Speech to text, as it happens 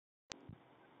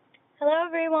Hello,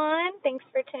 everyone. Thanks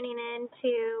for tuning in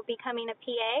to Becoming a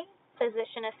PA,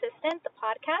 Physician Assistant, the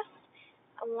podcast.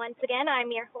 Once again,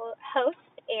 I'm your host,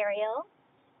 Ariel.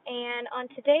 And on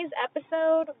today's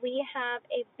episode, we have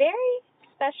a very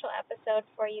special episode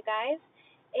for you guys.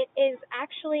 It is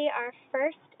actually our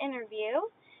first interview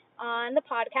on the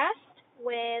podcast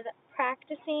with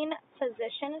practicing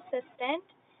physician assistant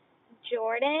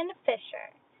Jordan Fisher.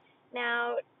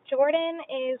 Now, Jordan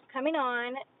is coming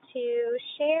on to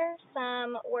share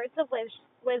some words of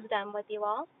wisdom with you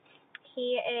all.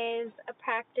 He is a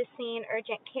practicing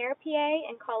urgent care PA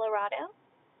in Colorado.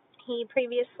 He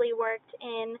previously worked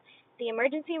in the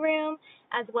emergency room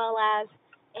as well as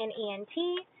in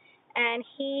ENT, and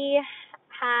he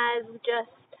has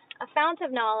just a fount of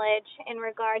knowledge in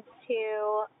regards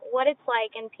to what it's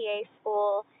like in PA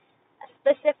school,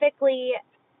 specifically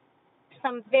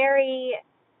some very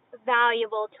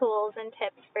valuable tools and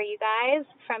tips for you guys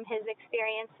from his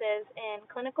experiences in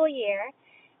clinical year.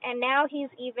 And now he's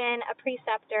even a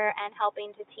preceptor and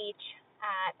helping to teach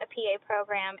at a PA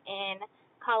program in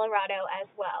Colorado as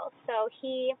well. So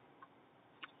he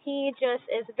just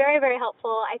is very, very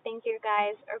helpful. I think you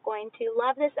guys are going to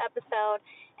love this episode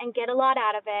and get a lot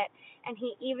out of it. And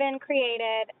he even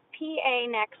created PA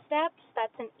Next Steps.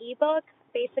 That's an ebook,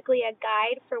 basically a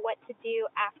guide for what to do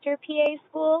after PA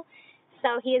school.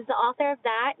 So he is the author of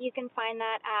that. You can find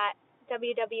that at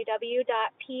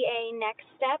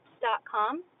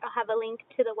www.panextsteps.com. I'll have a link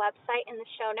to the website in the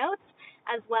show notes,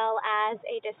 as well as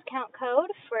a discount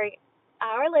code for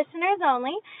our listeners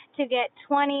only to get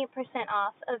 20%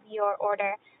 off of your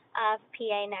order of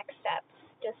PA Next Steps,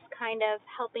 just kind of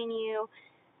helping you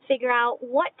figure out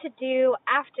what to do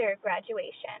after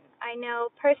graduation. I know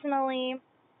personally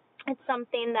it's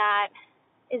something that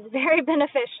is very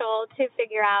beneficial to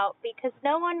figure out because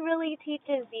no one really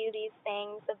teaches you these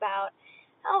things about,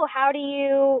 how do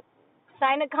you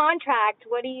sign a contract?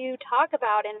 What do you talk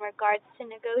about in regards to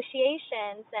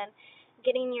negotiations and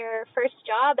getting your first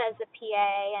job as a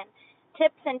PA, and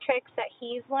tips and tricks that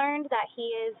he's learned that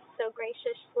he is so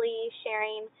graciously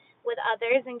sharing with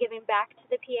others and giving back to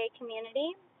the PA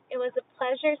community. It was a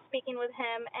pleasure speaking with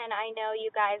him, and I know you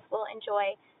guys will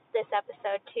enjoy this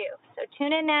episode too. So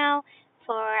tune in now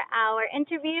for our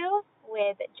interview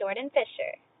with Jordan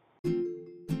Fisher.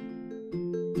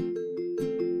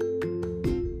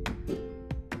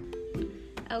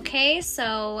 Okay,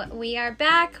 so we are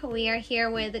back. We are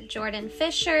here with Jordan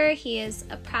Fisher. He is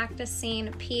a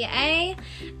practicing PA,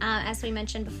 as we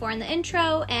mentioned before in the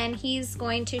intro, and he's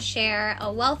going to share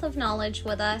a wealth of knowledge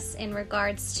with us in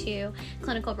regards to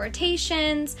clinical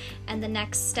rotations and the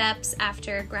next steps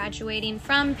after graduating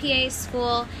from PA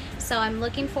school. So I'm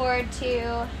looking forward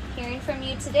to hearing from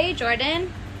you today,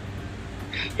 Jordan.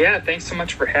 Yeah, thanks so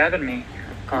much for having me.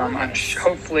 I'm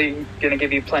hopefully going to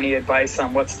give you plenty of advice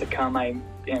on what's to come. I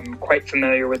am quite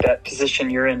familiar with that position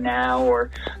you're in now,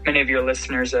 or many of your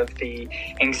listeners, of the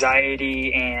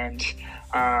anxiety and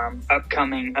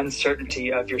upcoming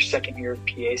uncertainty of your second year of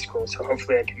PA school. So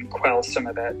hopefully I can quell some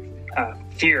of that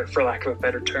fear, for lack of a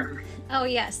better term. Oh,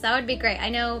 yes, that would be great. I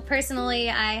know personally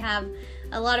I have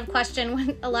a lot of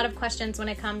questions when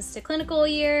it comes to clinical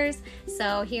years,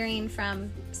 so hearing from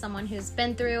someone who's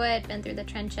been through it, been through the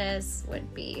trenches,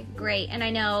 would be great. And I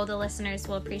know the listeners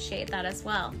will appreciate that as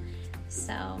well.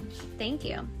 So thank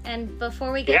you. And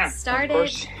before we get started,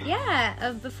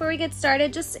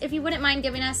 just if you wouldn't mind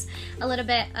giving us a little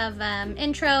bit of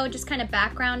intro, just kind of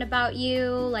background about you,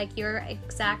 like your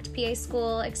exact PA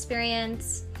school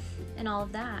experience and all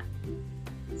of that.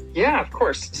 Yeah, of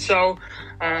course. So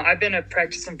I've been a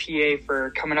practicing PA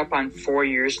for coming up on 4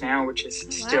 years now, which is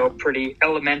still pretty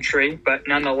elementary, but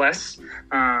nonetheless,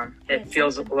 it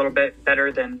feels a little bit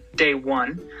better than day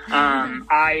one.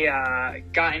 I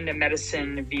got into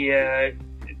medicine via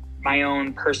my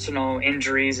own personal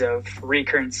injuries of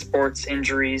recurrent sports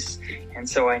injuries. And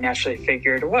so I naturally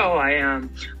figured, I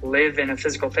live in a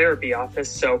physical therapy office,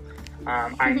 so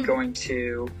I'm going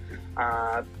to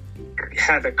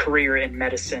have a career in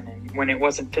medicine. And when it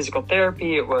wasn't physical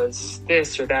therapy, it was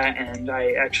this or that. And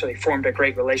I actually formed a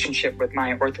great relationship with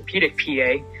my orthopedic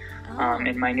PA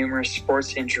in my numerous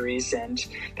sports injuries. And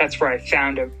that's where I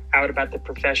found out about the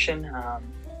profession.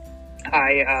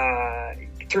 I,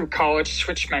 through college,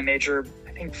 switched my major,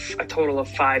 I think a total of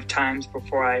 5 times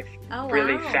before I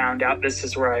really found out this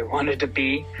is where I wanted to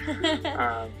be.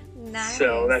 Nice.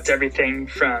 So that's everything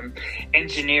from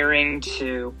engineering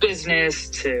to business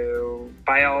to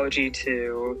biology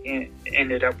to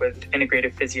ended up with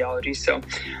integrative physiology. So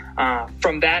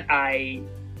from that, I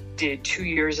did 2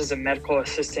 years as a medical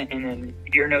assistant in an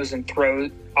ear, nose, and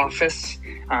throat office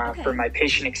for my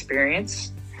patient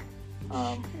experience.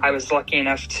 I was lucky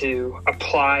enough to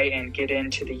apply and get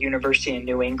into the University of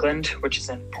New England, which is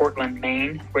in Portland,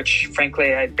 Maine, which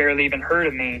frankly I barely even heard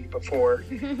of Maine before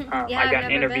I got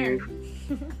an interview.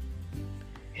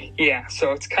 Yeah,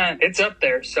 so it's up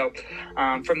there. So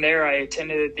from there, I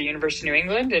attended the University of New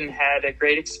England and had a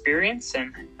great experience.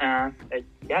 And now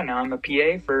I'm a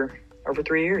PA for over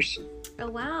 3 years. Oh,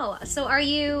 wow. So are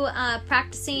you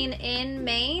practicing in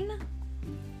Maine?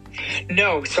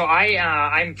 No, so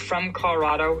I'm from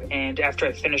Colorado, and after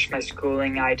I finished my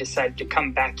schooling, I decided to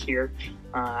come back here.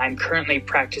 I'm currently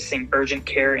practicing urgent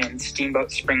care in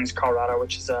Steamboat Springs, Colorado,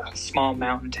 which is a small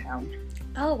mountain town.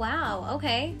 Oh, wow.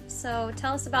 Okay. So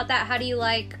tell us about that. How do you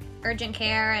like urgent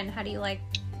care, and how do you like,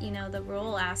 the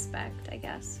rural aspect, I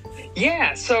guess?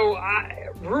 Yeah, so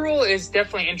rural is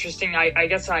definitely interesting. I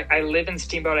guess I live in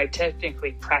Steamboat. I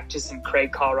technically practice in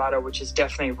Craig, Colorado, which is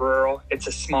definitely rural. It's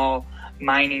a small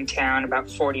mining town about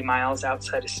 40 miles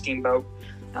outside of Steamboat,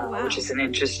 which is an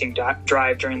interesting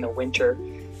drive during the winter.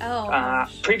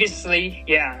 Previously,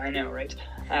 yeah, I know, right?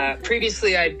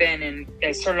 Previously, I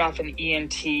started off in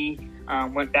ENT,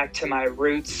 went back to my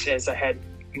roots as I had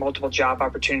multiple job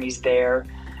opportunities there,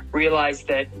 realized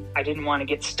that I didn't want to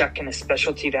get stuck in a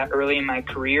specialty that early in my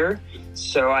career,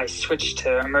 so I switched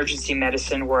to emergency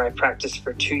medicine, where I practiced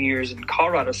for 2 years in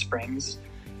Colorado Springs.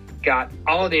 Got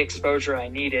all the exposure I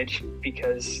needed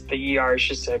because the ER is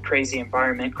just a crazy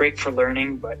environment, great for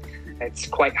learning, but it's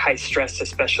quite high stress,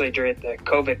 especially during the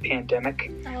COVID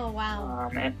pandemic. Oh, wow.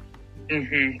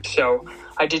 So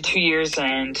I did 2 years,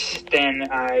 and then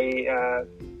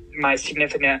my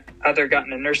significant other got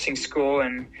into nursing school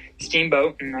in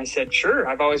Steamboat, and I said, sure,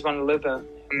 I've always wanted to live a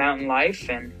mountain life,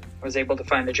 and was able to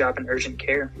find a job in urgent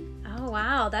care. Oh,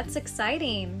 wow. That's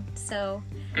exciting. So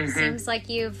it seems like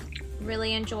you've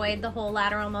really enjoyed the whole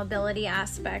lateral mobility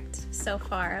aspect so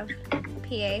far of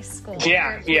PA school.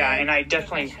 Yeah, and I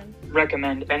definitely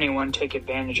recommend anyone take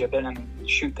advantage of it. I mean,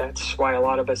 shoot, that's why a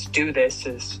lot of us do this,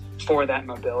 is for that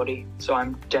mobility. So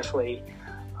I'm definitely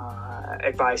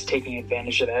advise taking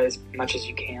advantage of that as much as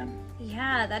you can.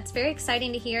 Yeah, that's very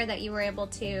exciting to hear that you were able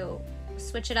to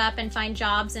switch it up and find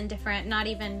jobs in different, not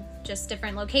even just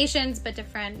different locations, but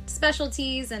different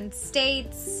specialties and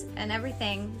states and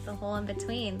everything, the whole in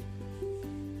between.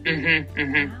 Wow.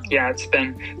 Yeah, it's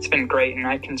been great, and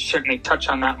I can certainly touch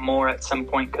on that more at some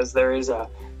point, because there's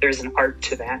an art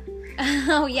to that.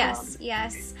 Oh, yes.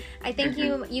 I think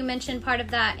you mentioned part of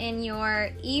that in your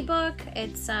ebook.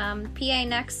 It's PA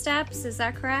Next Steps. Is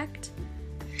that correct?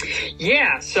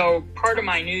 Yeah. So part of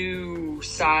my new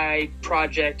side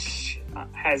project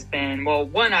has been,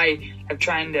 one, I've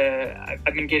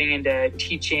been getting into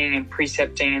teaching and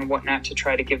precepting and whatnot to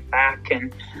try to give back,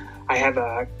 and I have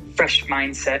a fresh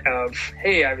mindset of,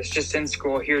 hey, I was just in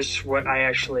school. Here's what I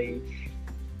actually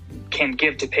can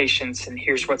give to patients, and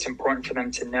here's what's important for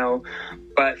them to know.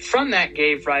 But from that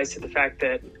gave rise to the fact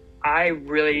that I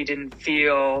really didn't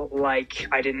feel like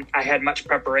I had much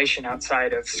preparation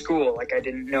outside of school. Like, I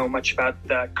didn't know much about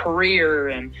the career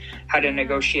and how to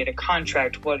negotiate a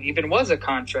contract, what even was a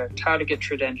contract, how to get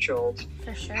credentialed,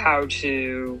 for sure, how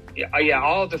to,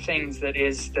 all the things that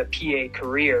is the PA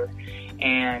career.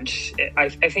 And I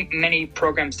think many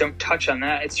programs don't touch on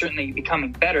that. It's certainly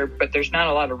becoming better, but there's not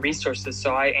a lot of resources.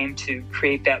 So I aim to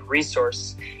create that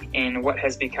resource in what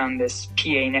has become this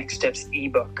PA Next Steps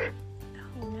ebook.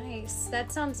 Oh, nice.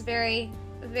 That sounds very,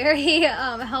 very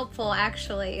helpful,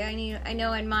 actually. I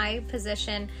know in my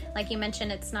position, like you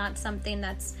mentioned, it's not something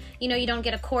that's, you don't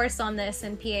get a course on this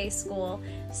in PA school.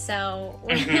 So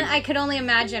I could only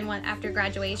imagine after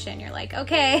graduation, you're like,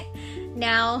 okay,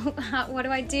 now what do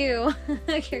I do?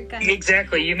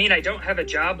 Exactly. You mean I don't have a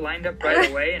job lined up right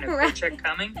away and a paycheck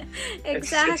coming?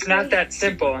 Exactly. It's not that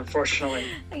simple, unfortunately.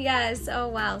 Yes. Oh,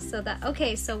 wow. So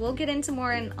we'll get into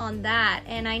more on that.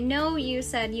 And I know you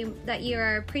said that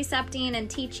you're precepting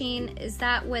and teaching. Is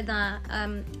that with a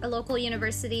local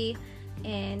university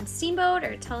in Steamboat,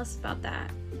 or tell us about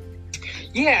that?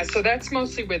 Yeah, so that's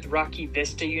mostly with Rocky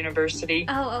Vista University,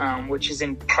 which is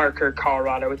in Parker,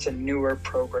 Colorado. It's a newer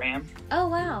program. Oh,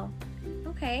 wow.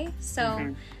 Okay.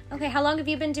 So, okay, how long have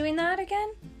you been doing that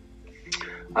again?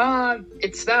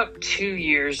 It's about 2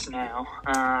 years now.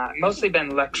 Mostly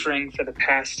been lecturing for the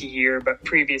past year, but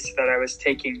previous to that I was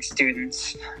taking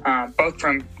students, both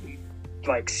from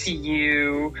like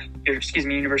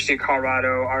University of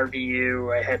Colorado,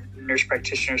 RVU. I had nurse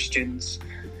practitioner students,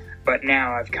 but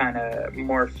now I've kind of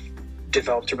more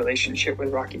developed a relationship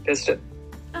with Rocky Vista.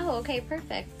 Oh, okay,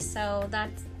 perfect. So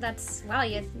that's wow,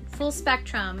 you have full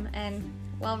spectrum and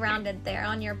well-rounded there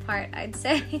on your part, I'd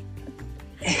say.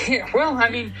 Well, I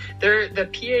mean, the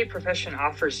PA profession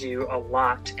offers you a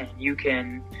lot, and you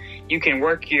can you can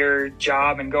work your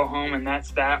job and go home and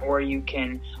that's that, or you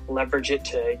can leverage it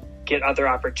to get other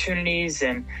opportunities,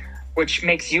 and which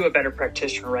makes you a better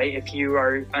practitioner, right? If you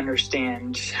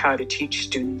understand how to teach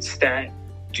students, that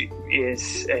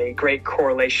is a great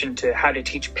correlation to how to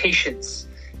teach patients.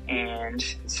 And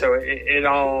so it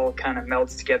all kind of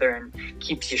melds together and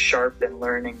keeps you sharp and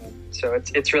learning. And so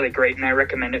it's really great, and I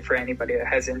recommend it for anybody that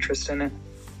has interest in it.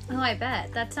 Oh, I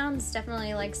bet. That sounds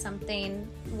definitely like something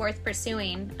worth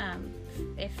pursuing,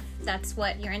 if that's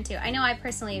what you're into. I know I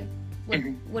personally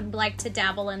would like to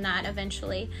dabble in that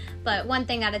eventually, but one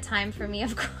thing at a time for me,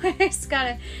 of course.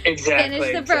 Gotta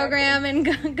finish the program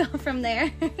and go from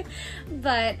there.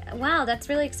 But wow, that's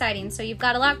really exciting. So you've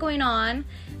got a lot going on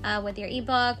with your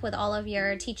ebook, with all of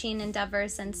your teaching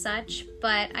endeavors and such,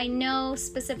 but I know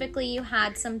specifically you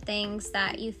had some things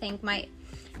that you think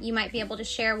you might be able to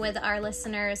share with our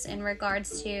listeners in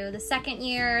regards to the second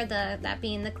year, that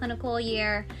being the clinical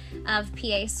year of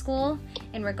PA school,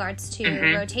 in regards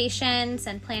to rotations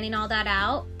and planning all that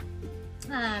out.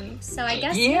 So I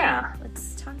guess,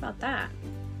 let's talk about that.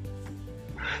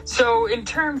 So in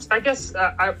terms, I guess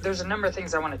there's a number of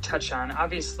things I want to touch on.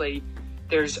 Obviously,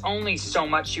 there's only so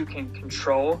much you can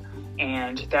control,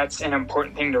 and that's an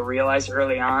important thing to realize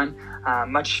early on.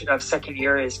 Much of second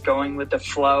year is going with the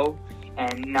flow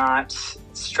and not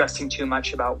stressing too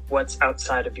much about what's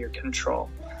outside of your control.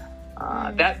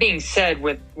 That being said,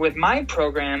 with my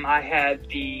program, I had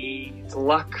the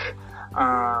luck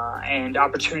and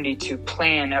opportunity to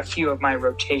plan a few of my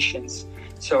rotations.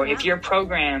 So if your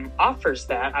program offers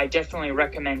that, I definitely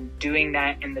recommend doing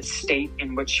that in the state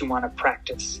in which you want to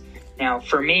practice. Now,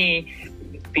 for me,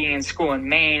 being in school in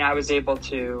Maine, I was able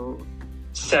to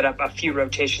set up a few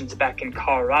rotations back in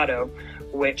Colorado,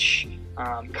 which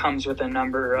comes with a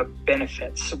number of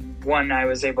benefits. One, I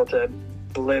was able to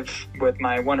live with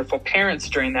my wonderful parents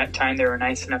during that time. They were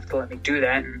nice enough to let me do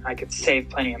that, and I could save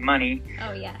plenty of money.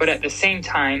 Oh, yes. But at the same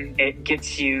time, it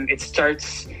creates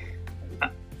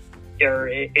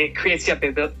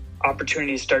the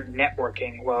opportunity to start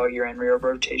networking while you're in real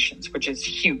rotations, which is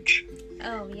huge.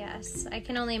 Oh, yes. I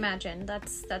can only imagine.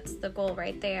 That's the goal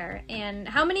right there. And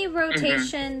how many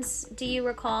rotations do you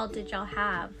recall did y'all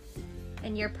have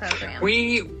in your program?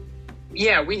 We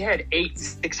had 8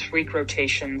 6-week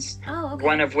rotations. Oh, okay.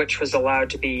 One of which was allowed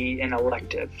to be an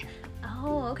elective.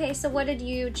 Oh, okay. So what did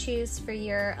you choose for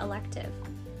your elective?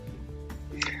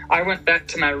 I went back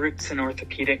to my roots in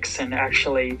orthopedics and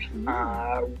actually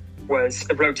was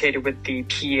rotated with the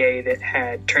PA that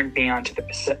had turned me on to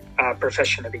the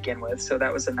profession to begin with. So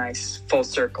that was a nice full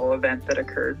circle event that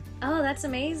occurred. Oh, that's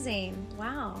amazing.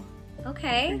 Wow.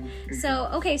 Okay. So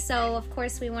of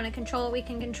course we want to control what we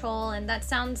can control, and that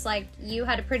sounds like you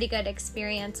had a pretty good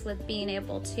experience with being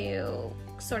able to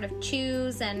sort of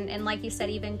choose and like you said,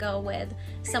 even go with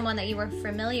someone that you were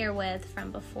familiar with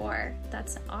from before.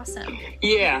 That's awesome.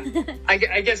 Yeah. I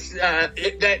guess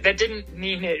that didn't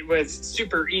mean it was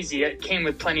super easy. It came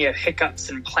with plenty of hiccups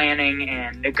and planning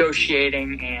and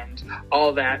negotiating and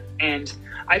all that. And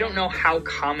I don't know how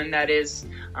common that is.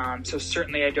 So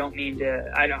certainly I don't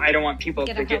want people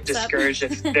to get discouraged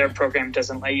if their program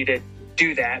doesn't let you to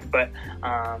do that. But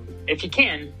if you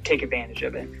can, take advantage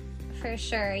of it. For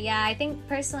sure. Yeah, I think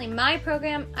personally my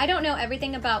program, I don't know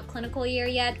everything about clinical year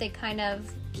yet. They kind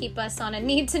of keep us on a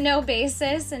need-to-know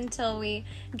basis until we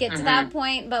get to that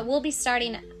point. But we'll be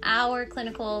starting our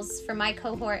clinicals for my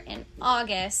cohort in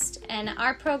August. And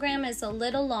our program is a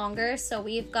little longer. So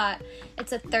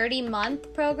it's a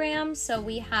 30-month program. So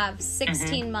we have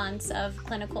 16 months of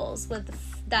clinicals, with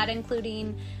that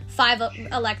including 5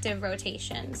 elective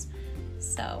rotations.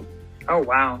 So... Oh,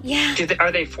 wow. Yeah.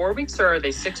 Are they 4 weeks or are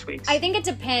they 6 weeks? I think it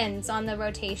depends on the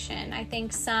rotation. I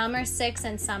think some are 6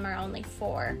 and some are only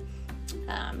 4.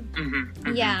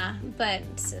 Yeah, but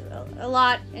a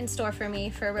lot in store for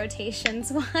me for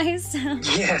rotations wise.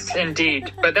 Yes,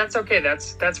 indeed. But that's okay.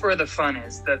 That's where the fun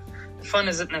is. The fun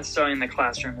isn't necessarily in the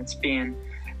classroom. It's being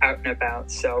out and about.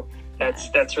 So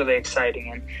that's really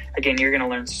exciting. And again, you're going to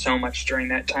learn so much during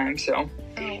that time. So.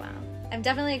 Oh, wow. I'm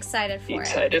definitely excited for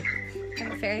it.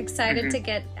 I'm very excited to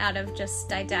get out of just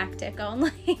didactic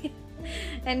only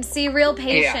and see real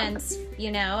patients. Yeah.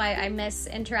 You know, I miss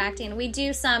interacting. We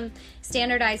do some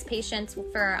standardized patients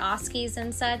for our OSCEs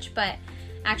and such, but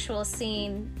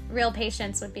seeing real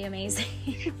patients would be amazing.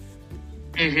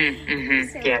 So.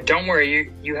 Yeah, don't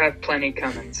worry. You have plenty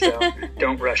coming, so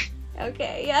don't rush.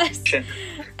 Okay, yes.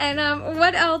 And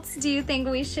what else do you think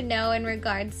we should know in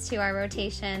regards to our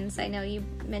rotations? I know you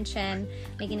mentioned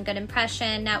making a good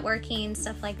impression, networking,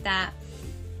 stuff like that.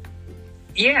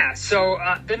 Yeah, so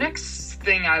the next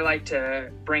thing I like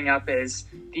to bring up is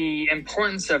the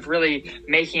importance of really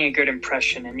making a good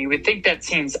impression. And you would think that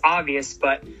seems obvious,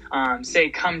 but say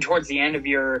come towards the end of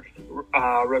your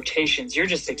rotations, you're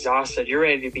just exhausted. You're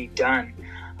ready to be done.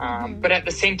 But at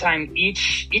the same time,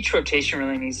 each rotation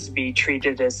really needs to be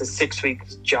treated as a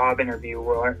 6-week job interview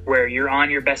where you're on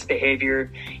your best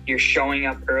behavior, you're showing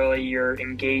up early, you're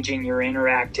engaging, you're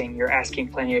interacting, you're asking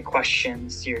plenty of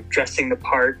questions, you're dressing the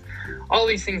part. All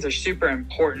these things are super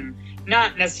important.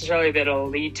 Not necessarily that it'll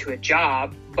lead to a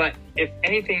job, but if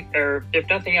anything, or if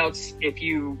nothing else, if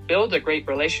you build a great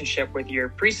relationship with your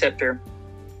preceptor,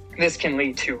 this can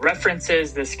lead to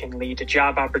references, this can lead to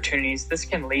job opportunities, this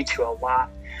can lead to a lot.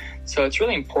 So it's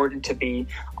really important to be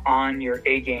on your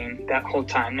A game that whole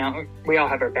time. Now, we all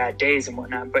have our bad days and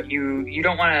whatnot, but you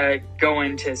don't want to go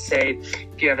into, say,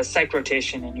 if you have a psych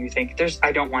rotation and you think,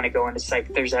 I don't want to go into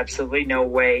psych, there's absolutely no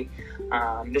way.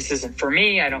 This isn't for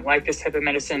me. I don't like this type of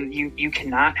medicine. You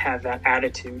cannot have that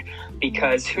attitude,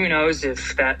 because who knows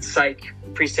if that psych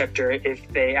preceptor, if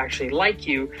they actually like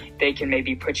you, they can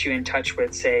maybe put you in touch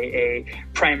with, say, a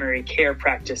primary care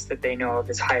practice that they know of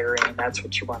is hiring, and that's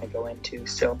what you want to go into.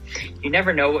 So you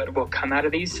never know what will come out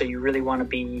of these. So you really want to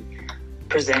be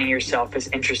presenting yourself as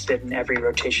interested in every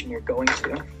rotation you're going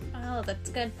to. Oh, that's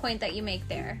a good point that you make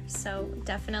there. So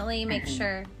definitely make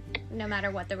sure, no matter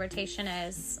what the rotation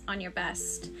is, on your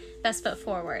best foot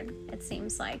forward, it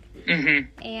seems like.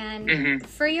 And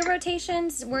for your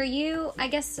rotations, were you, I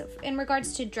guess, in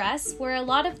regards to dress, were a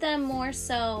lot of them more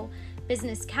so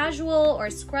business casual or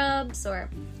scrubs, or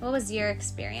what was your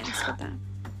experience with that?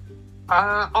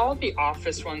 All the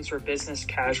office ones were business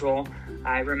casual.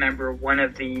 I remember one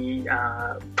of the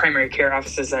primary care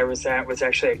offices I was at was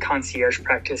actually a concierge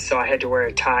practice, so I had to wear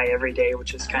a tie every day,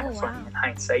 which is kind of funny in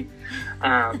hindsight.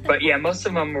 But yeah, most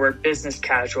of them were business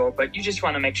casual, but you just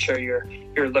want to make sure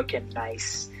you're looking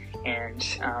nice. And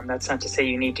that's not to say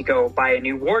you need to go buy a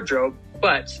new wardrobe,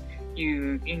 but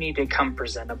you need to come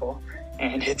presentable.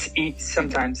 And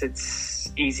sometimes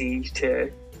it's easy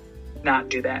to not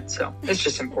do that, so it's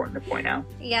just important to point out.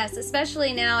 Yes,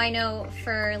 especially now. I know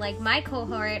for like my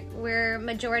cohort, we're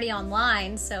majority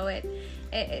online, so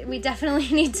we definitely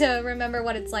need to remember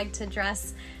what it's like to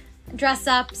dress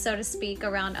up, so to speak,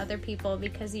 around other people,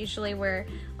 because usually we're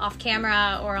off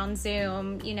camera or on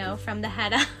Zoom, from the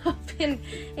head up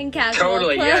in casual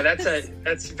Totally, clothes. Yeah,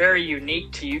 that's very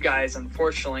unique to you guys,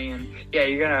 unfortunately, and yeah,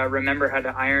 you're gonna remember how to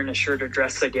iron a shirt or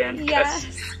dress again. Yes,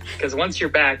 because once you're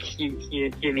back,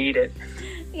 you need it.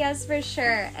 Yes, for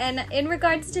sure. And in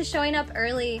regards to showing up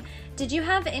early, did you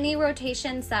have any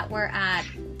rotations that were at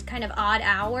kind of odd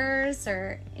hours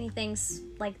or anything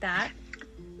like that?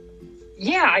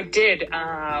 Yeah, I did.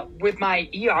 With my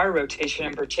ER rotation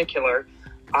in particular,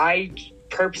 I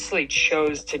purposely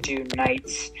chose to do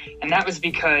nights. And that was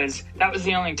because that was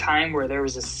the only time where there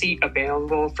was a seat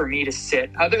available for me to sit.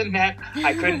 Other than that,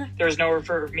 there was nowhere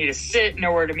for me to sit,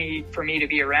 nowhere for me to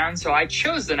be around. So I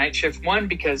chose the night shift, one,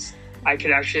 because I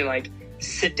could actually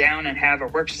sit down and have a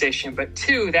workstation. But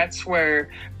two, that's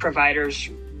where providers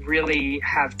really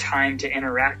have time to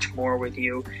interact more with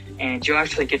you, and you'll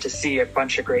actually get to see a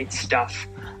bunch of great stuff.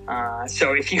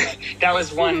 So that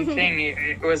was one thing.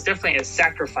 It was definitely a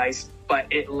sacrifice, but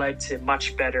it led to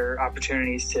much better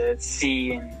opportunities to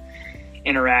see and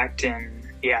interact and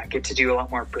get to do a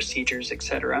lot more procedures,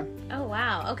 etc. Oh,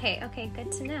 wow. Okay,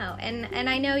 good to know. And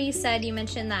I know you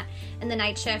mentioned that in the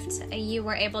night shift, you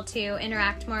were able to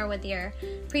interact more with your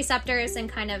preceptors and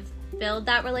kind of build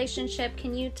that relationship.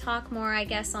 Can you talk more, I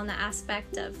guess, on the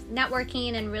aspect of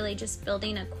networking and really just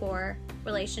building a core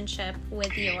relationship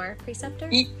with your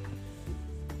preceptor?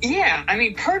 Yeah, I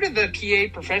mean, part of the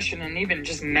PA profession and even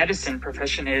just medicine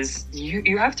profession is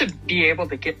you have to be able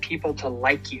to get people to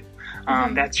like you.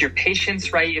 That's your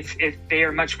patients, right? If they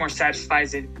are much more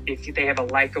satisfied if they have a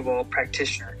likable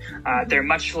practitioner. They're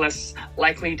much less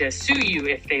likely to sue you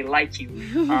if they like you.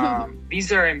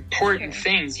 These are important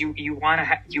things. You want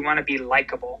to be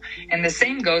likable, and the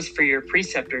same goes for your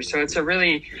preceptors. So it's a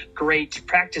really great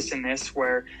practice in this,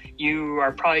 where you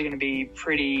are probably going to be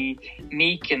pretty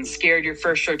meek and scared your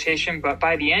first rotation, but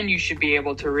by the end you should be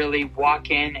able to really walk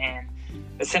in and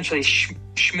essentially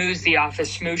schmooze the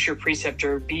office, schmooze your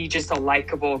preceptor, be just a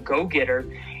likable go-getter,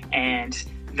 and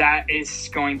that is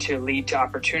going to lead to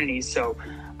opportunities. So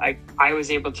I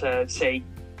was able to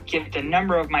get the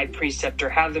number of my preceptor,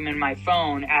 have them in my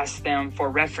phone, ask them for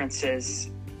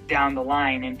references down the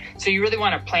line. And so you really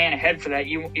want to plan ahead for that.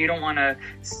 You don't want to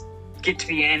get to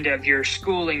the end of your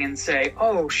schooling and say,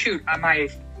 oh shoot, my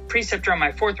preceptor on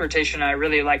my fourth rotation, I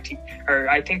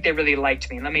think they really liked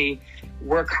me. Let me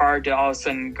work hard to all of a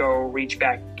sudden go reach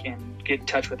back and get in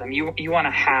touch with them. You want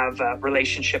to have a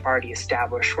relationship already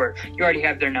established where you already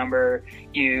have their number.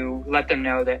 You let them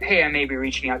know that, hey, I may be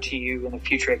reaching out to you in the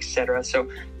future, etc. So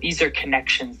these are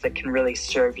connections that can really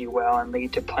serve you well and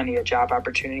lead to plenty of job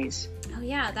opportunities. Oh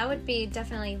yeah, that would be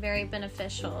definitely very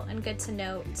beneficial and good to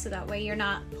note, so that way you're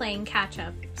not playing catch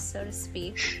up, so to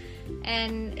speak.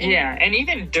 And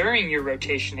even during your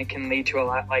rotation, it can lead to a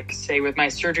lot. Like, say, with my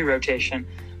surgery rotation,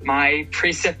 my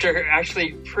preceptor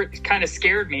actually kind of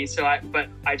scared me. But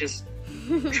I just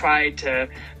tried to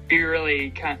be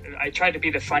I tried to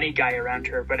be the funny guy around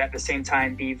her, but at the same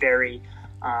time be very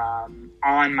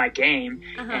on my game.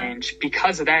 And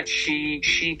because of that,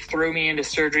 she threw me into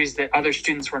surgeries that other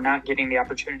students were not getting the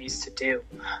opportunities to do.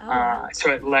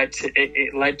 So it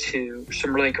led to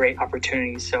some really great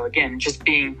opportunities. So again, just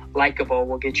being likable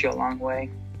will get you a long way.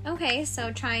 Okay,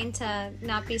 so trying to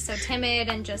not be so timid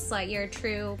and just let your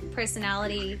true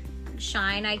personality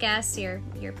shine, I guess, your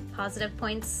positive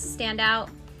points stand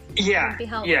out. Yeah, would be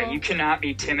helpful. Yeah, you cannot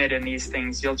be timid in these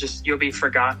things. You'll be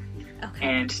forgotten. Okay.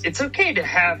 And it's okay to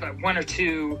have one or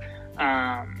two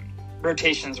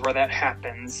rotations where that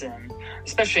happens, and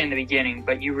especially in the beginning,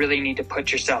 but you really need to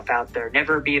put yourself out there.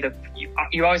 Never be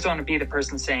you always want to be the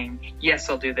person saying, yes,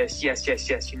 I'll do this. Yes, yes,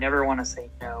 yes. You never want to say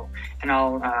no. And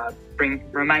I'll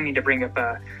remind me to bring up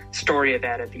a story of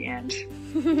that at the end.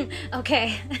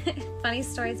 Okay. Funny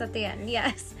stories at the end.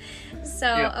 Yes. So,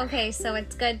 yeah. Okay. So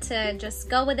it's good to just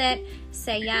go with it,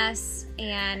 say yes,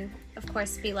 and of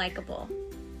course be likable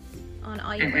on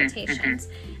all your rotations.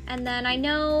 And then I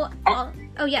know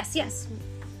yes.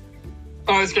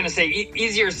 I was going to say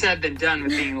easier said than done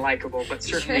with being likable, but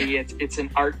certainly it's an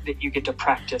art that you get to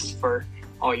practice for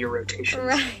all your rotations.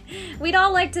 Right. We'd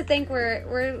all like to think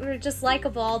we're just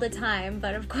likable all the time,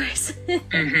 but of course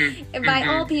by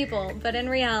all people, but in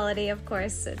reality, of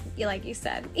course, like you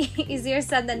said, easier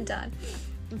said than done.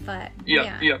 But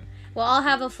yeah. Well, I'll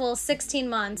have a full 16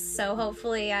 months, so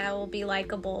hopefully I will be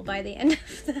likable by the end of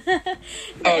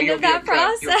that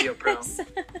process. You'll be a pro.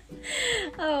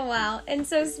 Oh, wow. And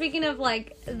so speaking of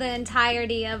like the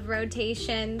entirety of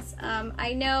rotations,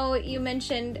 I know you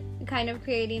mentioned kind of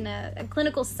creating a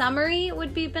clinical summary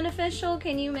would be beneficial.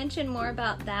 Can you mention more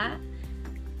about that?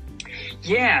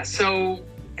 Yeah, so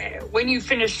when you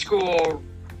finish school,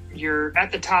 you're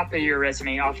at the top of your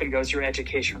resume often goes your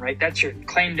education, right? That's your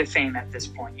claim to fame at this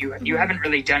point. You haven't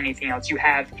really done anything else. You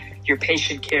have your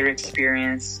patient care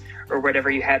experience or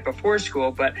whatever you had before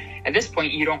school, but at this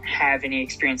point you don't have any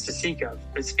experience to speak of.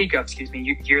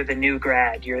 You're the new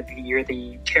grad. You're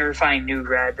the terrifying new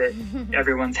grad that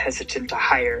everyone's hesitant to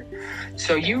hire.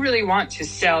 So you really want to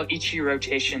sell each of your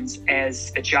rotations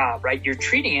as a job, right? You're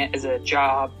treating it as a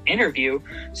job interview,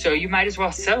 so you might as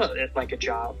well sell it like a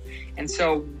job. And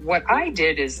so what I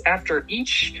did is after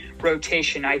each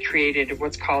rotation, I created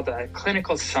what's called a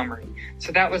clinical summary.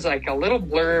 So that was like a little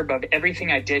blurb of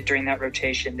everything I did during that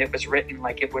rotation that was written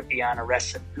like it would be on a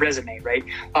resume, right?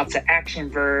 Lots of action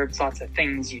verbs, lots of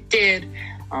things you did.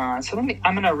 I'm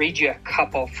going to read you a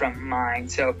couple from mine.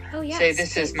 So say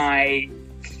this is my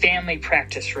family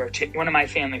practice one of my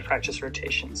family practice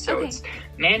rotations. So it's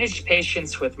managed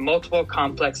patients with multiple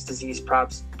complex disease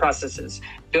processes,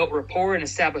 built rapport and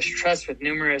established trust with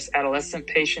numerous adolescent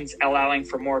patients, allowing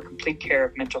for more complete care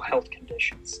of mental health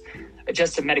conditions.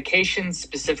 Adjusted medications,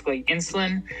 specifically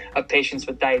insulin, of patients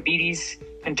with diabetes,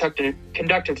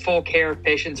 conducted full care of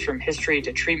patients from history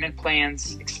to treatment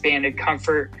plans, expanded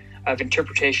comfort of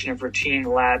interpretation of routine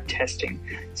lab testing.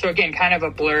 So again, kind of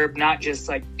a blurb, not just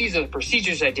like, these are the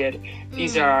procedures I did.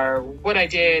 These are what I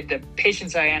did, the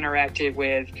patients I interacted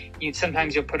with.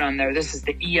 Sometimes you'll put on there, this is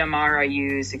the EMR I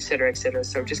use, et cetera, et cetera.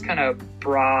 So just kind of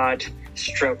broad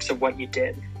strokes of what you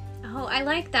did. Oh, I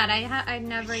like that. I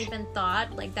never even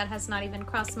thought, like that has not even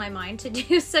crossed my mind to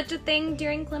do such a thing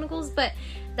during clinicals, but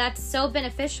that's so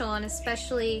beneficial. And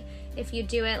especially if you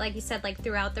do it, like you said, like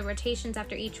throughout the rotations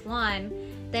after each one,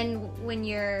 then when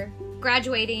you're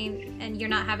graduating and you're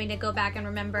not having to go back and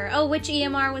remember, which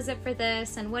EMR was it for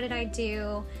this? And what did I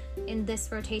do in this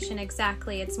rotation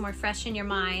exactly? It's more fresh in your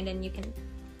mind and you can,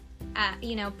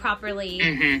 properly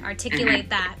articulate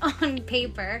that on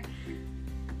paper.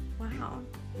 Wow.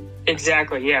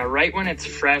 Exactly. Yeah. Right when it's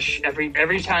fresh,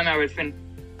 every time I would finish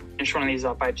one of these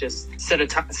up, I just set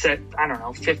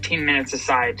 15 minutes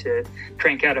aside to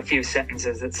crank out a few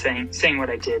sentences that's saying what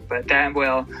I did. But that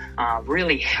will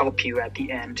really help you at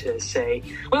the end to say,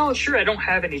 well, sure, I don't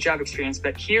have any job experience,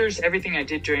 but here's everything I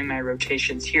did during my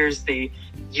rotations. Here's the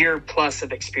year plus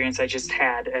of experience I just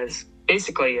had as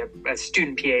basically a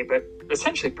student PA, but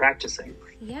essentially practicing.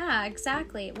 Yeah,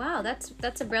 exactly. Wow,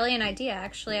 that's a brilliant idea.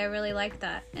 Actually, I really like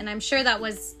that. And I'm sure that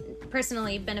was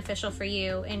personally beneficial for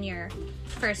you in your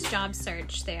first job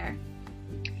search there.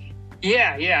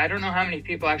 Yeah. I don't know how many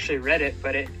people actually read it,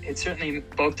 but it certainly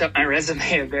bulked up my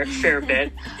resume a fair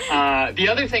bit. The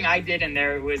other thing I did in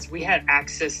there was we had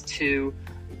access to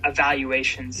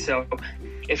evaluations. So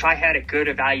if I had a good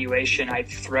evaluation, I'd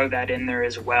throw that in there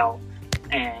as well.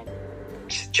 And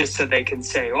just so they can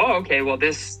say, oh, okay, well,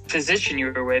 this physician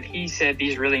you were with, he said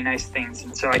these really nice things.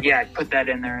 And so, I'd put that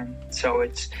in there. And so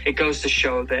it goes to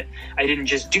show that I didn't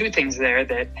just do things there,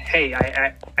 that, hey,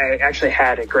 I actually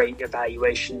had a great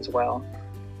evaluation as well.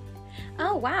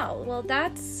 Oh, wow. Well,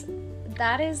 that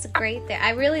is great there. I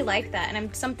really like that.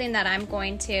 And something that I'm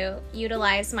going to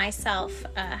utilize myself,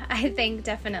 I think,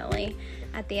 definitely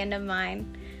at the end of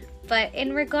mine. But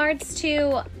in regards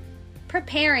to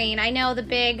preparing, I know the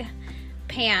big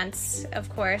PANCE, of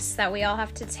course, that we all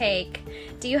have to take.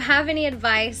 Do you have any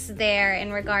advice there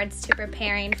in regards to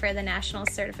preparing for the national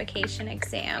certification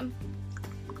exam?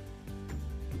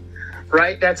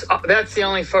 Right, that's the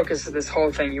only focus of this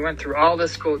whole thing. You went through all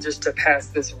this school just to pass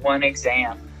this one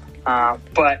exam,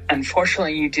 but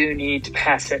unfortunately you do need to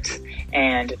pass it,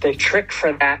 and the trick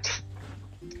for that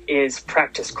is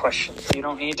practice questions. You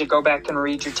don't need to go back and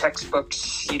read your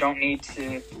textbooks. You don't need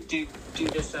to do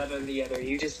this, that, or the other.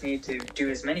 You just need to do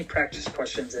as many practice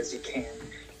questions as you can.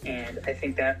 And I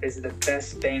think that is the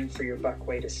best bang for your buck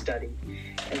way to study.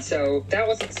 And so that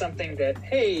wasn't something that,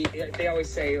 hey, they always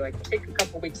say, like, take a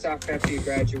couple weeks off after you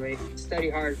graduate, study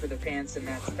hard for the PANCE, and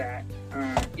that's that.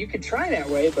 You can try that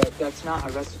way, but that's not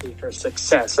a recipe for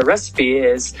success. A recipe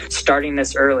is starting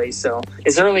this early. So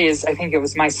as early as, I think it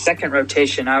was my second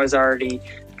rotation, I was already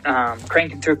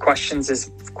cranking through questions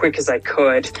as quick as I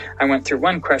could. I went through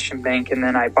one question bank, and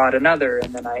then I bought another,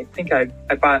 and then I think I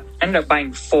ended up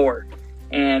buying 4.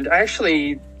 And I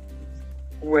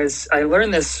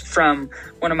learned this from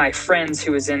one of my friends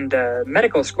who was in the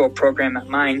medical school program at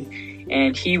mine,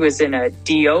 and he was in a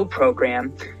DO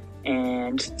program,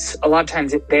 and a lot of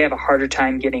times they have a harder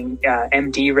time getting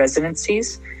MD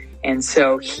residencies. And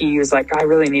so he was like, I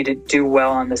really need to do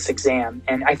well on this exam.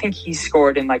 And I think he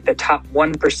scored in like the top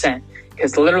 1%,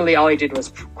 because literally all he did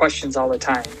was questions all the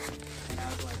time. And I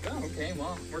was like, oh, okay,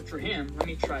 well, worked for him. Let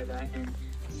me try that. And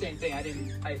same thing,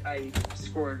 I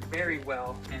scored very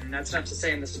well. And that's not to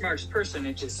say I'm the smartest person.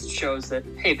 It just shows that,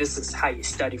 hey, this is how you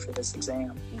study for this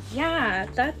exam. Yeah,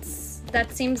 that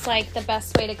seems like the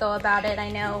best way to go about it. I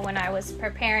know when I was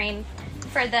preparing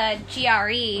for the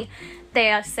GRE,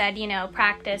 they said,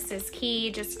 practice is key.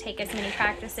 Just take as many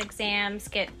practice exams,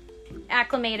 get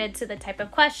acclimated to the type of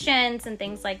questions and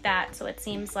things like that. So it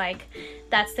seems like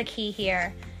that's the key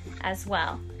here as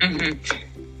well. Mm-hmm.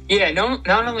 Yeah, not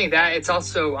only that, it's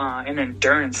also an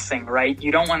endurance thing, right?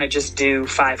 You don't want to just do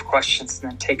 5 questions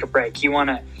and then take a break. You want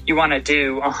to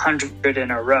do 100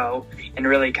 in a row and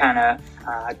really kind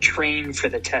of train for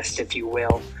the test, if you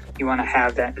will. You want to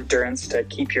have that endurance to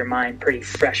keep your mind pretty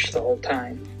fresh the whole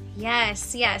time.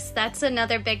 Yes, that's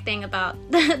another big thing about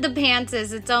the PANCE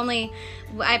is it's only,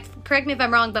 correct me if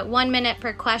I'm wrong, but 1 minute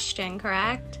per question,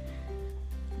 correct?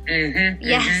 Mm-hmm.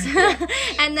 Yes.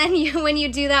 Mm-hmm. And then when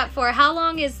you do that for, how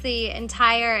long is the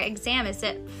entire exam? Is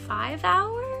it 5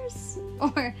 hours?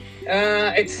 Or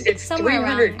it's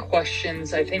 300 around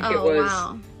questions. I think it was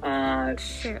wow. 5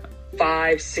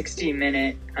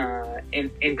 60-minute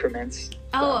increments. So.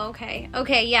 Oh,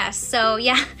 okay, yes. So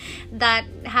yeah, that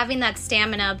having that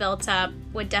stamina built up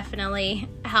would definitely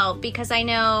help, because I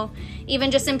know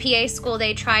even just in PA school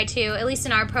they try to, at least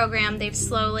in our program, they've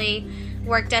slowly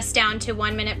worked us down to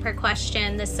 1 minute per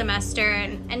question this semester,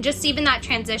 and just even that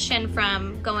transition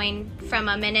from going from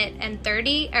a minute and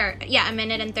 30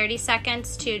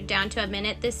 seconds to down to a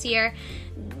minute this year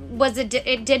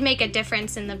it did make a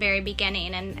difference in the very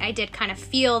beginning. And I did kind of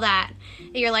feel that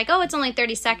you're like, oh, it's only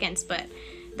 30 seconds, but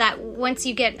that once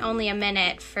you get only a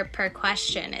minute per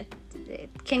question, it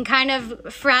can kind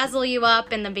of frazzle you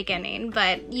up in the beginning,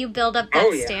 but you build up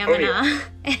that stamina.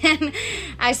 And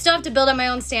I still have to build up my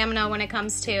own stamina when it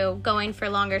comes to going for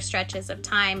longer stretches of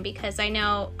time, because I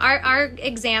know our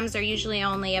exams are usually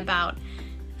only about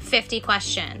 50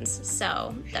 questions.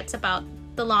 So that's about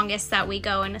the longest that we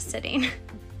go in a sitting.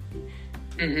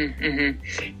 Mm-hmm,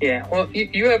 mm-hmm. Yeah, well,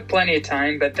 you have plenty of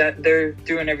time, but that they're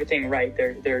doing everything right.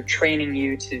 They're training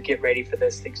you to get ready for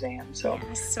this exam, so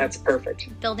that's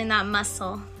perfect. Building that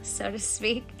muscle, so to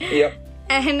speak. Yep.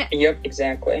 Yep,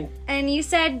 exactly. And you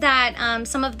said that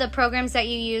some of the programs that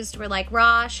you used were like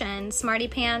Rosh and Smarty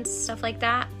Pants, stuff like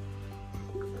that?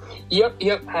 Yep.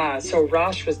 So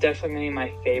Rosh was definitely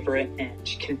my favorite and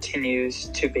continues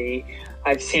to be.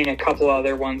 I've seen a couple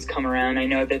other ones come around. I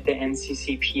know that the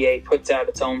NCCPA puts out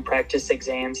its own practice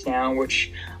exams now,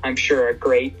 which I'm sure are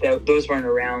great. Those weren't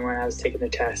around when I was taking the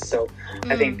test, so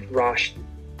I think Rosh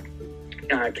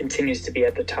continues to be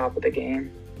at the top of the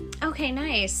game. Okay,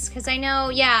 nice. Because I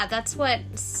know, that's what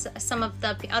some of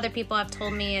the other people have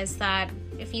told me, is that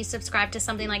if you subscribe to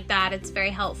something like that, it's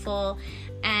very helpful.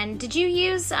 And did you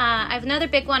use, another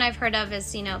big one I've heard of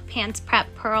is, Pants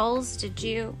Prep Pearls. Did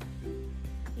you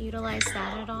utilize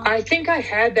that at all? I think I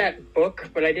had that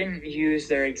book, but I didn't use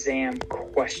their exam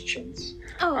questions.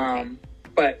 Oh, okay.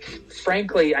 But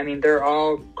frankly, I mean, they're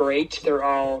all great. They're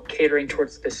all catering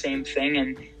towards the same thing,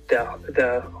 and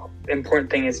the important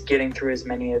thing is getting through as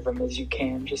many of them as you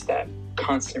can, just that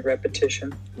constant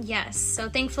repetition. Yes. So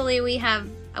thankfully we have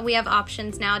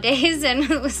options nowadays,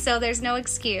 and so there's no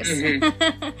excuse. We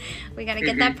got to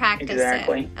get that practice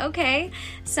exactly. in. Okay.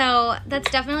 So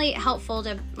that's definitely helpful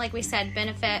to, like we said,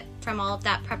 benefit from all of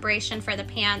that preparation for the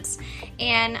pants.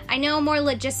 And I know, more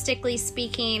logistically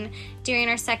speaking, during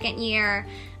our second year,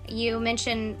 you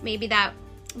mentioned maybe that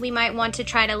we might want to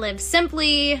try to live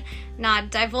simply,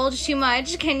 not divulge too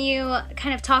much. Can you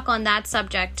kind of talk on that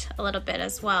subject a little bit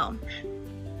as well?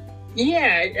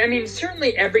 Yeah, I mean,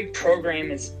 certainly every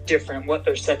program is different, what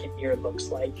their second year looks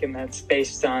like, and that's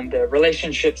based on the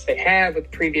relationships they have with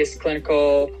previous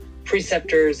clinical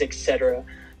preceptors, etc.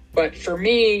 But for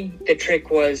me, the trick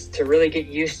was to really get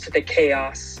used to the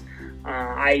chaos.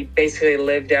 I basically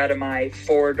lived out of my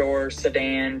 4-door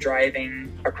sedan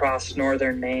driving across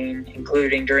northern Maine,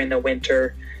 including during the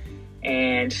winter.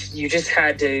 And you just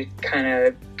had to kind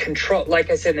of control, like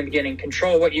I said in the beginning,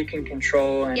 control what you can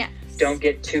control, and don't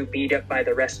get too beat up by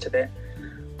the rest of it.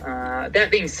 That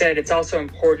being said, it's also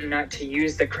important not to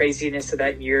use the craziness of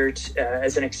that year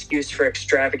as an excuse for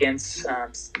extravagance.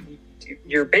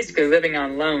 You're basically living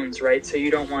on loans, right? So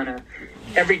you don't want to,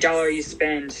 every dollar you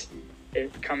spend,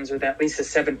 it comes with at least a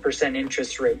 7%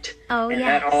 interest rate.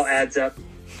 That all adds up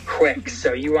quick.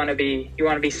 So you want to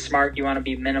be smart. You want to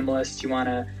be minimalist. You want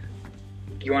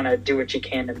to do what you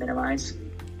can to minimize.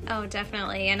 Oh,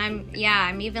 definitely. And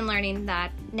I'm even learning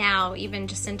that now, even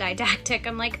just in didactic.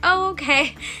 I'm like, oh,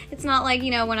 okay. It's not like,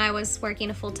 when I was working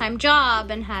a full-time job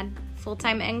and had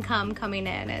full-time income coming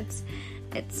in.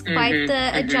 It's quite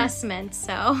the adjustment.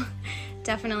 So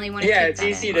definitely want to keep that in mind. Yeah,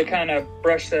 it's easy to kind of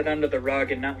brush that under the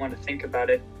rug and not want to think about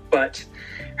it. But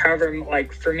however,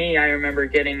 like for me, I remember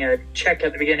getting a check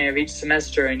at the beginning of each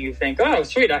semester, and you think, oh,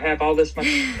 sweet, I have this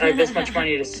much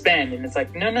money to spend. And it's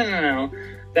like, no.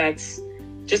 That's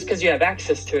just because you have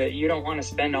access to it, you don't want to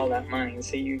spend all that money.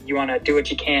 So you want to do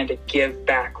what you can to give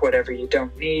back whatever you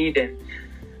don't need. And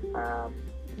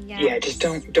just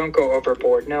don't go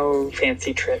overboard. No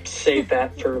fancy trips. Save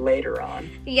that for later on.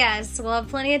 Yes, we'll have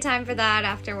plenty of time for that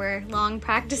after we're long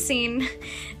practicing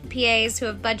PAs who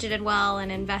have budgeted well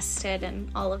and invested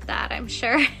and all of that, I'm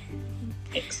sure.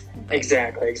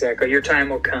 Exactly. Your time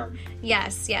will come.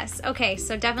 Yes. Okay,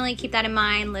 so definitely keep that in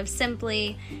mind. Live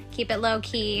simply. Keep it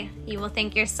low-key. You will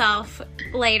thank yourself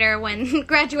later when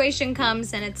graduation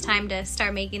comes and it's time to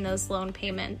start making those loan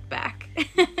payments back.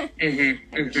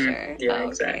 I'm sure. Yeah, okay.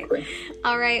 Exactly.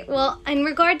 All right. Well, in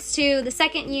regards to the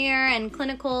second year and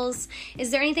clinicals, is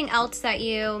there anything else that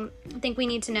you think we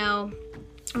need to know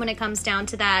when it comes down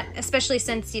to that, especially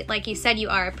since, like you said, you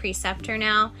are a preceptor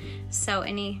now? So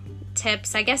any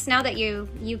tips, I guess, now that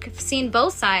you've seen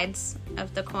both sides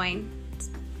of the coin?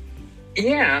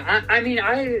 Yeah, I mean,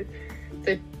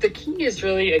 the key is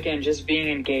really, again, just being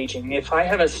engaging. If I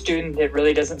have a student that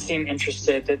really doesn't seem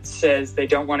interested, that says they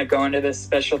don't want to go into this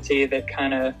specialty, that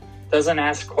kind of doesn't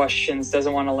ask questions,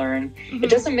 doesn't want to learn, it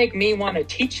doesn't make me want to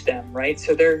teach them, right?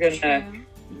 So they're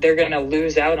gonna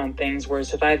lose out on things.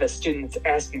 Whereas if I have a student that's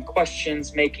asking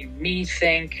questions, making me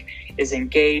think, is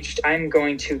engaged, I'm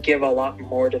going to give a lot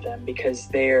more to them because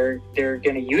they're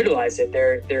going to utilize it.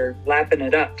 They're lapping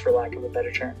it up, for lack of a better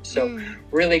term. So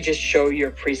really just show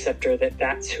your preceptor that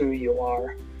that's who you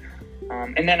are.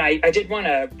 And then I did want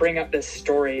to bring up this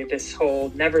story, this whole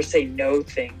never say no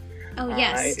thing. Oh,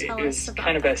 yes. It was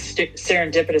kind of a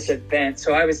serendipitous event.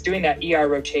 So I was doing that ER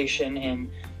rotation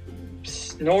in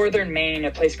northern Maine,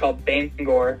 a place called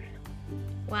Bangor,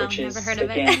 which is, never heard of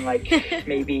again, like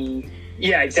maybe...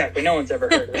 Yeah, exactly. No one's ever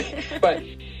heard of it, but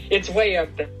it's way up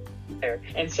there.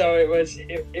 And so it was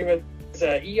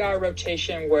an ER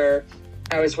rotation where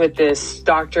I was with this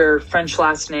doctor, French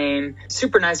last name,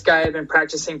 super nice guy. I've been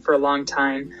practicing for a long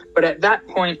time. But at that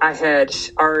point, I had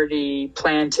already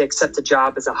planned to accept a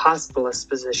job as a hospitalist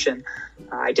physician.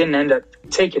 I didn't end up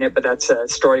taking it, but that's a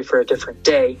story for a different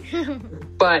day.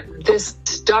 But this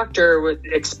doctor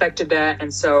expected that,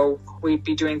 and so we'd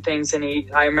be doing things, and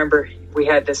I remember we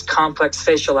had this complex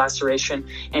facial laceration,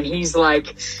 and he's like,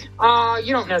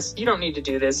 you don't need to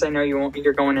do this. I know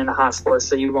you're going into hospitalist,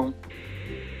 so you won't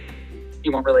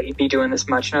really be doing this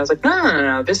much. And I was like,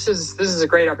 no, this is a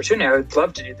great opportunity. I would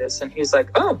love to do this. And he's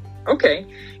like, oh, okay.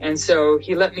 And so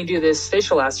he let me do this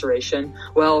facial laceration.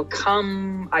 Well,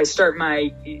 I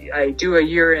do a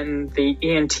year in the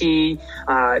ENT,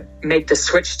 make the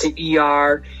switch to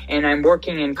ER, and I'm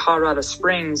working in Colorado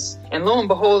Springs. And lo and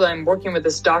behold, I'm working with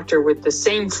this doctor with the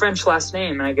same French last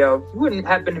name. And I go, you wouldn't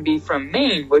happen to be from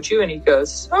Maine, would you? And he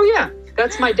goes, oh yeah,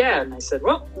 that's my dad. And I said,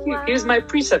 well, wow. He was my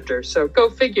preceptor, so go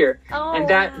figure. Oh, and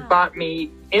that bought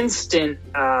me instant,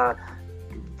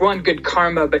 one, good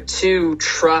karma, but two,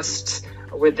 trust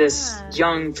with this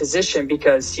young physician,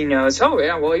 because he knows, he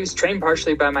was trained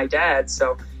partially by my dad,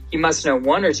 so he must know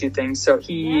one or two things. So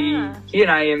he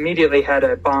and I immediately had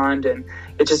a bond, and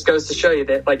it just goes to show you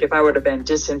that, like, if I would have been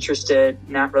disinterested,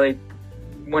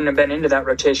 wouldn't have been into that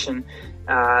rotation,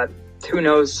 who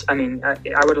knows? I mean, I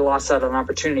would have lost out on an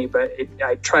opportunity, but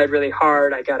I tried really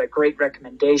hard. I got a great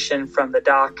recommendation from the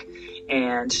doc,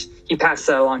 and he passed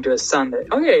that along to his son that,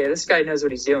 this guy knows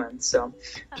what he's doing. So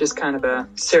just kind of a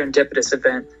serendipitous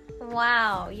event.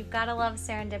 Wow. You've got to love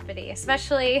serendipity,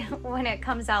 especially when it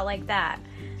comes out like that.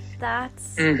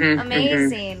 That's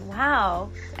amazing. Wow.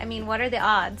 I mean, what are the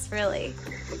odds, really?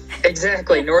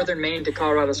 Exactly. Northern Maine to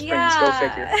Colorado Springs. Go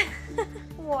figure.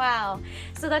 Wow.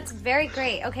 So that's very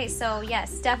great. Okay, so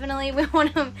yes, definitely we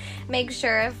want to make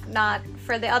sure, if not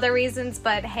for the other reasons,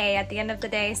 but hey, at the end of the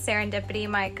day, serendipity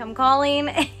might come calling,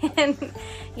 and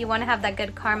you want to have that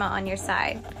good karma on your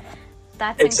side.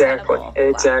 That's incredible.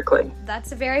 Exactly. Wow.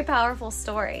 That's a very powerful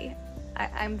story.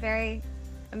 I'm very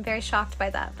shocked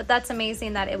by that. But that's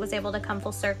amazing that it was able to come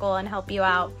full circle and help you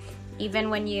out, even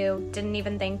when you didn't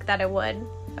even think that it would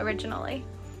originally.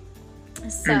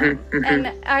 So,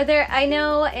 and I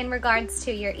know in regards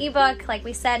to your ebook, like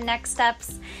we said, Next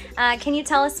Steps, can you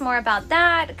tell us more about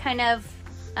that kind of,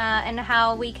 and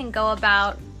how we can go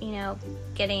about,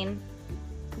 reading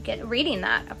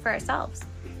that for ourselves?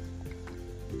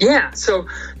 Yeah, so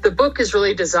the book is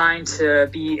really designed to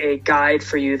be a guide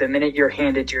for you the minute you're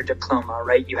handed your diploma,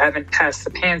 right? You haven't passed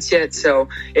the PANCE yet, so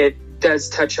it does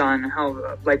touch on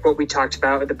how, like what we talked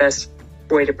about, the best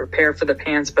way to prepare for the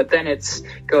PANCE, but then it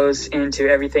goes into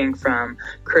everything from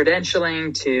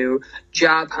credentialing to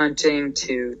job hunting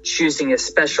to choosing a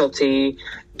specialty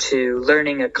to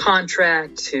learning a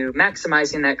contract to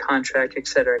maximizing that contract, et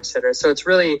cetera, et cetera. So it's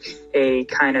really a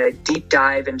kind of deep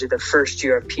dive into the first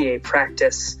year of PA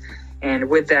practice. And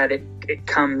with that, it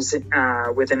comes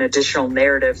with an additional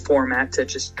narrative format to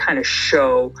just kind of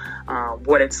show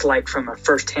what it's like from a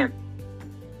firsthand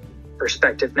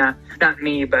perspective, not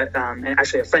me, but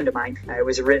actually a friend of mine. It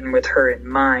was written with her in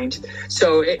mind.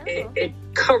 So it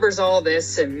covers all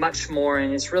this and much more,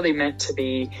 and it's really meant to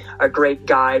be a great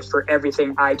guide for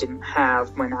everything I didn't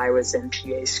have when I was in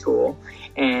PA school.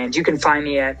 And you can find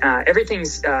me at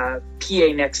everything's PA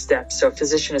Next Step. So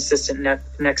Physician Assistant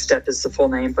Next Step is the full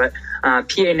name, but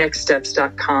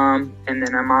panextsteps.com, and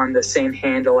then I'm on the same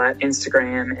handle at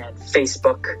Instagram and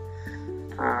Facebook.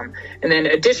 And then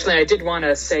additionally, I did want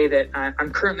to say that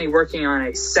I'm currently working on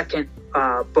a second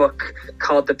book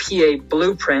called The PA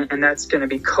Blueprint, and that's going to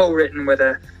be co-written with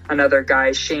another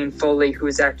guy, Shane Foley, who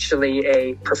is actually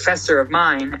a professor of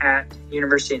mine at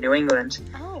University of New England.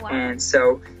 Oh, wow. And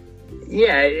so,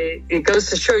 yeah, it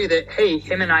goes to show you that, hey,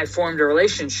 him and I formed a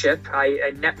relationship.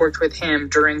 I networked with him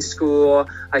during school.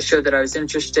 I showed that I was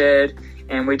interested,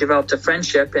 and we developed a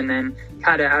friendship, and then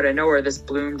kind of out of nowhere, this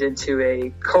bloomed into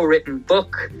a co-written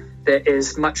book that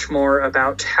is much more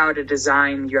about how to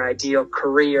design your ideal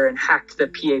career and hack the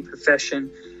PA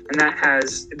profession. And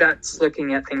that's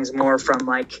looking at things more from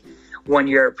like 1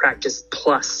 year of practice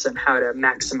plus and how to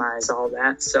maximize all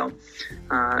that. So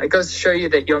it goes to show you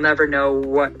that you'll never know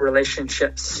what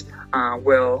relationships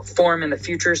will form in the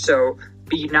future. So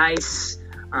be nice,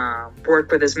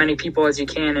 work with as many people as you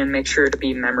can, and make sure to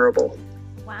be memorable.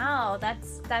 Wow,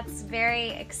 that's very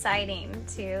exciting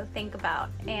to think about,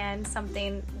 and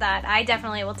something that I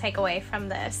definitely will take away from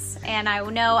this. And I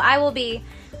know I will be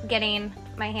getting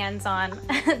my hands on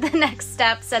the Next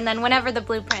Steps, and then whenever the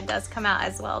blueprint does come out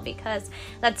as well, because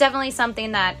that's definitely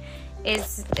something that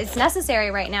is necessary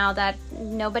right now that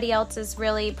nobody else is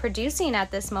really producing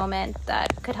at this moment,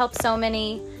 that could help so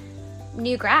many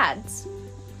new grads.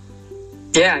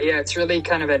 Yeah, it's really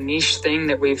kind of a niche thing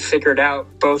that we've figured out,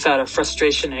 both out of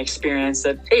frustration and experience,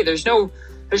 that, hey, there's not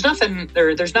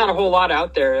a whole lot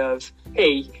out there of,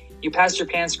 hey, you passed your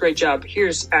PANCE, great job.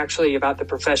 Here's actually about the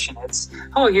profession. It's,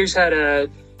 here's how to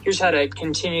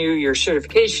continue your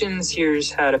certifications. Here's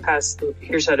how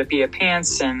to be a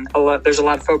PANCE, and there's a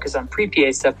lot of focus on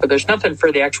pre-PA stuff, but there's nothing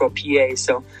for the actual PA.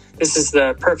 So this is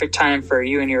the perfect time for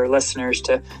you and your listeners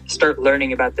to start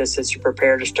learning about this as you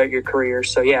prepare to start your career.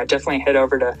 So yeah, definitely head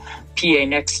over to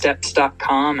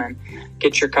panextsteps.com and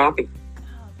get your copy.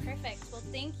 Perfect. Well,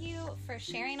 thank you for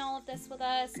sharing all of this with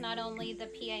us, not only the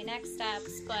PA Next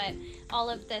Steps, but all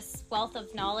of this wealth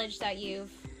of knowledge that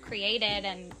you've created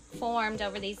and formed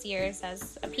over these years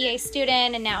as a PA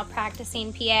student and now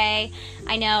practicing PA.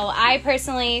 I know I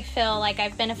personally feel like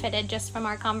I've benefited just from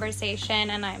our conversation,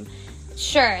 and I'm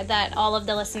sure that all of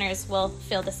the listeners will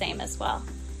feel the same as well.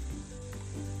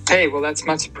 Hey, well, that's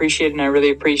much appreciated, and I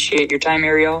really appreciate your time,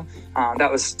 Ariel. That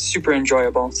was super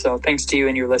enjoyable. So thanks to you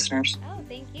and your listeners. Oh,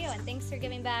 thank you. And thanks for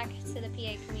giving back to the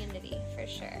PA community, for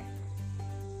sure.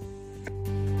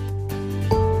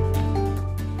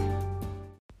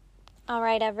 All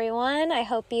right, everyone. I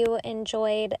hope you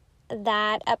enjoyed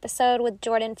that episode with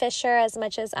Jordan Fisher as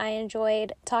much as I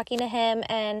enjoyed talking to him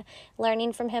and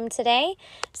learning from him today.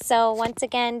 So once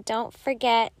again, don't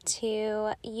forget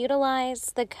to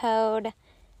utilize the code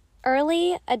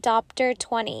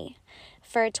EARLYADOPTER20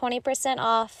 for 20%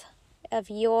 off of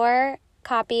your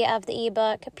copy of the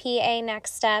ebook PA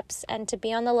Next Steps, and to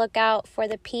be on the lookout for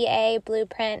the PA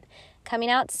Blueprint coming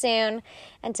out soon,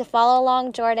 and to follow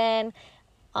along Jordan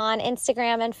on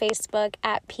Instagram and Facebook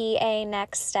at PA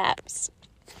Next Steps.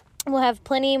 We'll have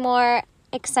plenty more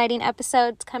exciting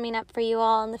episodes coming up for you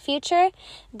all in the future,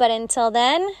 but until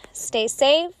then, stay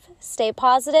safe, stay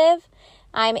positive.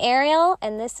 I'm Ariel,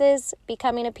 and this is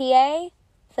Becoming a PA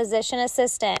Physician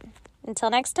Assistant. Until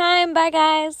next time, bye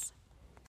guys.